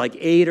when he was like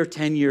 8 or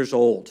 10 years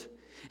old.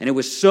 And it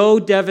was so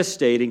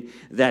devastating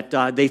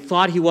that they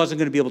thought he wasn't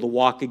going to be able to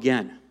walk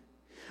again.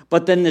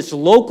 But then this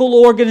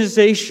local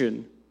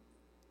organization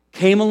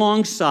came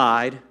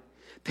alongside,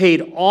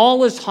 paid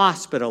all his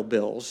hospital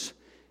bills,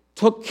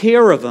 took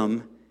care of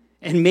him,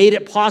 and made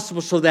it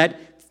possible so that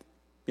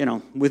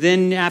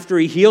After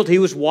he healed, he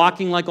was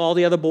walking like all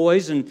the other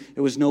boys, and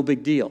it was no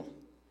big deal.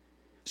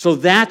 So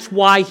that's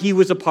why he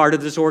was a part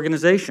of this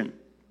organization.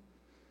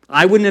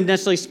 I wouldn't have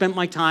necessarily spent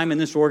my time in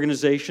this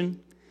organization.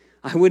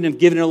 I wouldn't have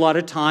given it a lot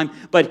of time,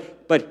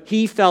 but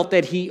he felt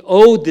that he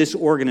owed this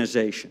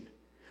organization.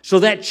 So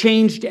that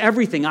changed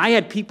everything. I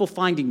had people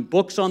finding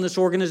books on this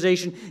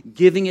organization,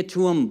 giving it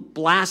to him,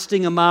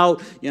 blasting him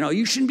out.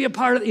 You shouldn't be a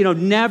part of it.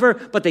 Never,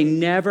 but they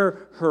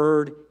never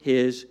heard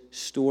his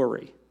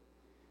story.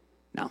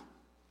 Now,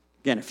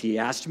 again, if he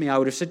asked me, I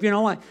would have said,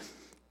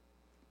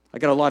 I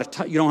got a lot of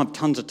time. You don't have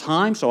tons of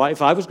time, so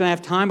if I was going to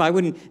have time, I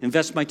wouldn't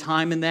invest my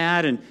time in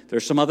that. And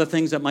there's some other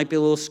things that might be a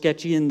little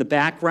sketchy in the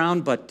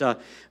background, but so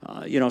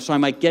I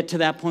might get to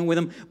that point with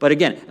him. But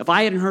again, if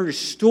I hadn't heard his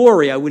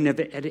story, I wouldn't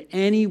have had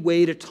any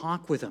way to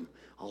talk with him.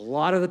 A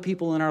lot of the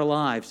people in our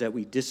lives that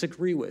we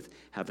disagree with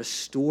have a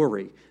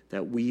story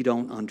that we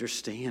don't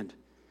understand,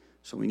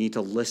 so we need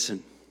to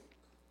listen.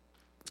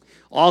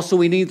 Also,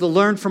 we need to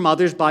learn from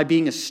others by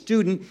being a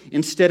student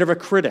instead of a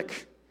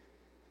critic.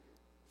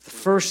 The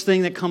first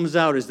thing that comes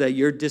out is that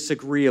you're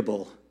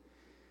disagreeable.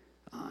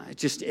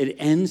 It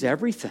ends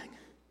everything.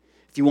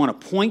 If you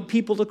want to point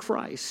people to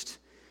Christ,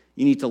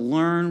 you need to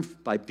learn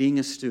by being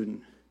a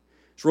student. I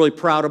was really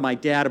proud of my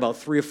dad. About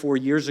 3 or 4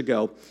 years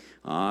ago,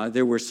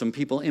 there were some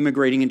people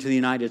immigrating into the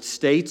United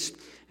States,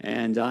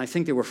 and I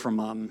think they were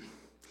from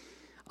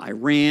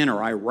Iran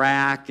or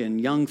Iraq, and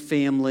young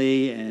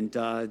family, and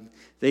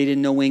they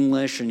didn't know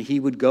English, and he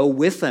would go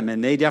with them,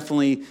 and they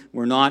definitely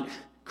were not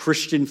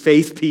Christian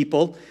faith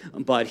people,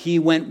 but he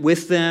went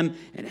with them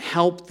and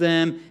helped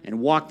them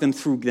and walked them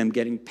through them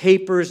getting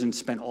papers and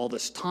spent all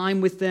this time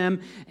with them,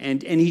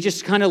 and he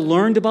just kind of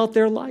learned about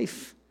their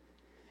life.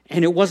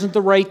 And it wasn't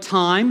the right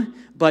time,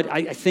 but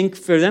I think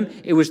for them,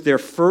 it was their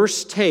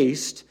first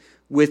taste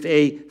with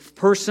a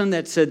person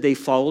that said they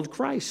followed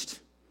Christ.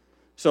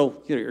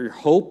 So your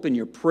hope and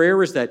your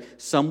prayer is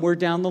that somewhere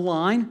down the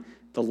line,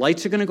 the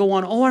lights are going to go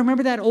on. I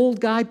remember that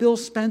old guy, Bill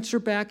Spencer,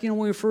 back when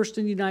we were first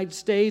in the United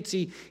States.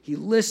 He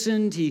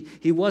listened.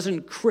 He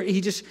wasn't. He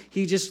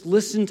just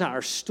listened to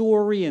our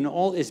story and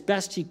all as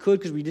best he could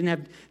because we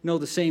didn't know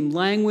the same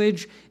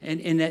language,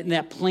 and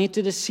that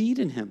planted a seed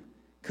in him.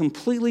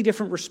 Completely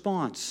different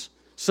response.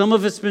 Some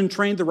of us have been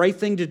trained the right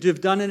thing to have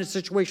done in a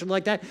situation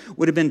like that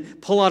would have been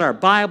pull out our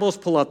Bibles,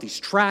 pull out these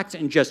tracts,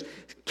 and just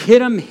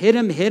hit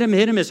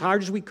him as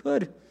hard as we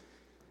could.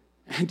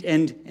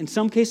 And in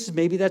some cases,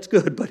 maybe that's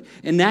good. But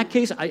in that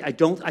case, I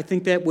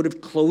think that would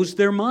have closed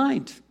their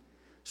mind.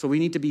 So we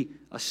need to be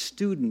a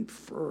student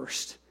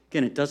first.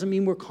 Again, it doesn't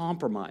mean we're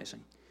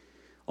compromising.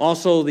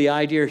 Also, the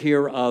idea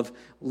here of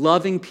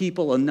loving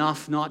people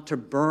enough not to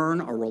burn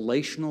a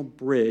relational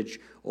bridge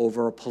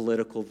over a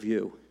political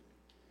view.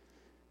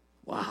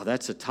 Wow,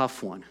 that's a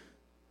tough one.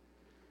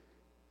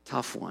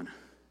 Tough one.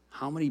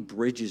 How many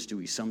bridges do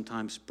we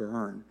sometimes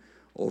burn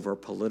over a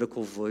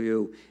political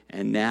view,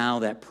 and now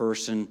that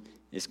person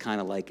is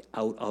kind of like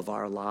out of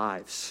our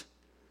lives?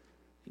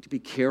 We need to be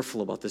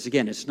careful about this.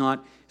 Again, it's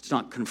not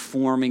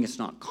conforming, it's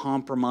not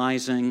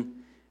compromising,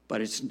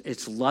 but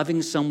it's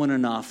loving someone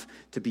enough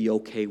to be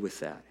okay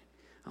with that.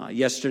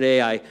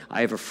 Yesterday, I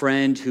have a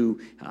friend who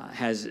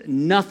has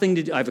nothing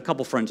to do. I have a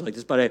couple friends like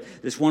this, but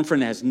this one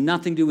friend that has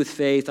nothing to do with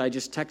faith. I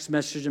just text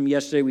messaged him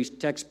yesterday. We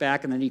text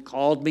back, and then he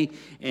called me,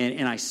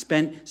 and I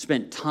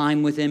spent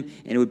time with him,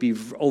 and it would be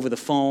over the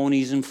phone.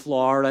 He's in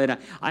Florida.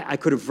 And I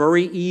could have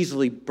very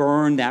easily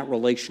burned that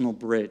relational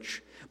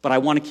bridge, but I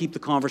want to keep the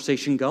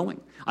conversation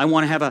going. I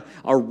want to have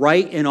a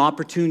right and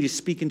opportunity to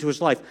speak into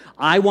his life.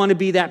 I want to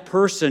be that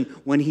person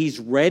when he's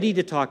ready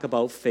to talk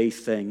about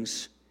faith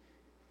things,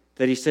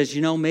 that he says,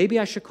 maybe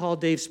I should call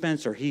Dave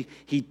Spencer. He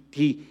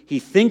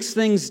thinks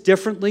things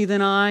differently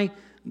than I,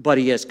 but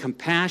he has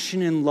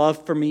compassion and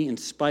love for me in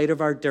spite of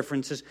our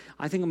differences.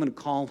 I think I'm going to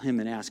call him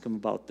and ask him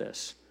about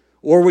this.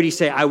 Or would he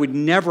say, I would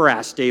never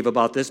ask Dave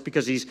about this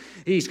because he's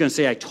going to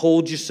say, I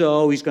told you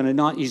so. He's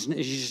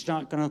just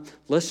not going to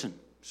listen.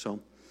 So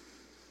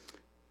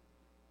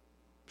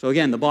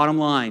again, the bottom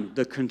line,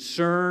 the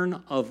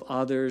concern of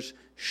others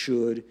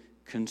should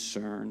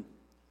concern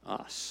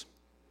us.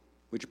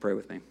 Would you pray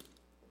with me?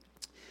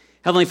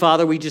 Heavenly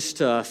Father, we just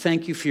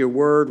thank you for your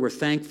word. We're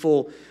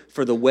thankful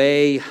for the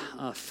way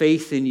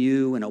faith in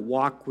you and a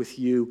walk with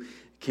you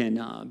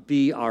can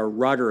be our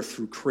rudder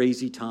through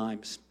crazy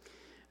times.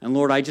 And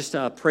Lord, I just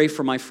pray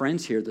for my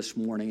friends here this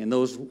morning and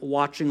those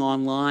watching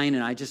online,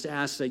 and I just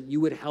ask that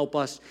you would help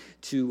us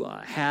to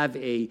have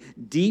a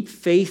deep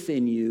faith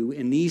in you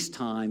in these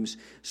times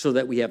so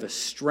that we have a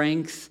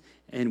strength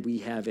and we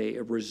have a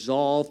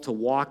resolve to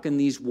walk in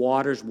these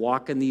waters,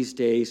 walk in these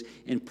days,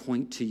 and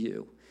point to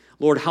you.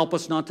 Lord, help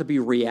us not to be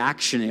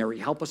reactionary.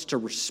 Help us to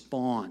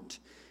respond.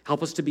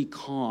 Help us to be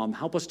calm.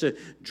 Help us to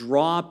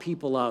draw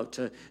people out,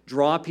 to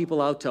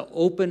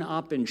open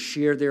up and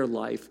share their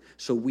life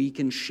so we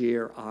can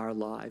share our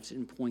lives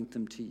and point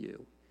them to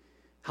you.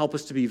 Help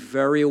us to be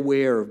very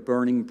aware of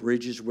burning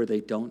bridges where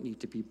they don't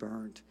need to be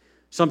burned.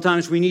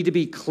 Sometimes we need to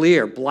be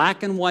clear,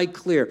 black and white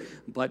clear,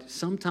 but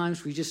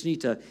sometimes we just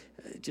need to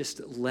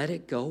just let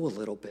it go a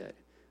little bit.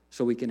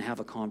 so we can have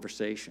a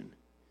conversation.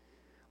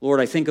 Lord,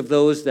 I think of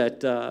those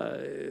that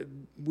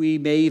we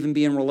may even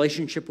be in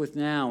relationship with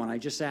now, and I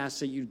just ask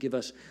that you give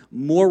us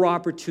more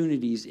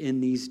opportunities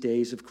in these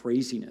days of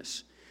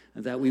craziness,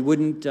 and that we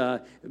wouldn't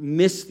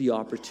miss the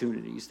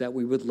opportunities, that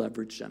we would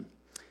leverage them.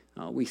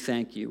 We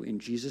thank you. In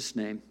Jesus'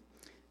 name,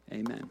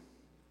 amen.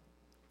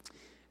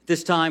 At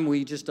this time,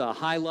 we just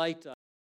highlight...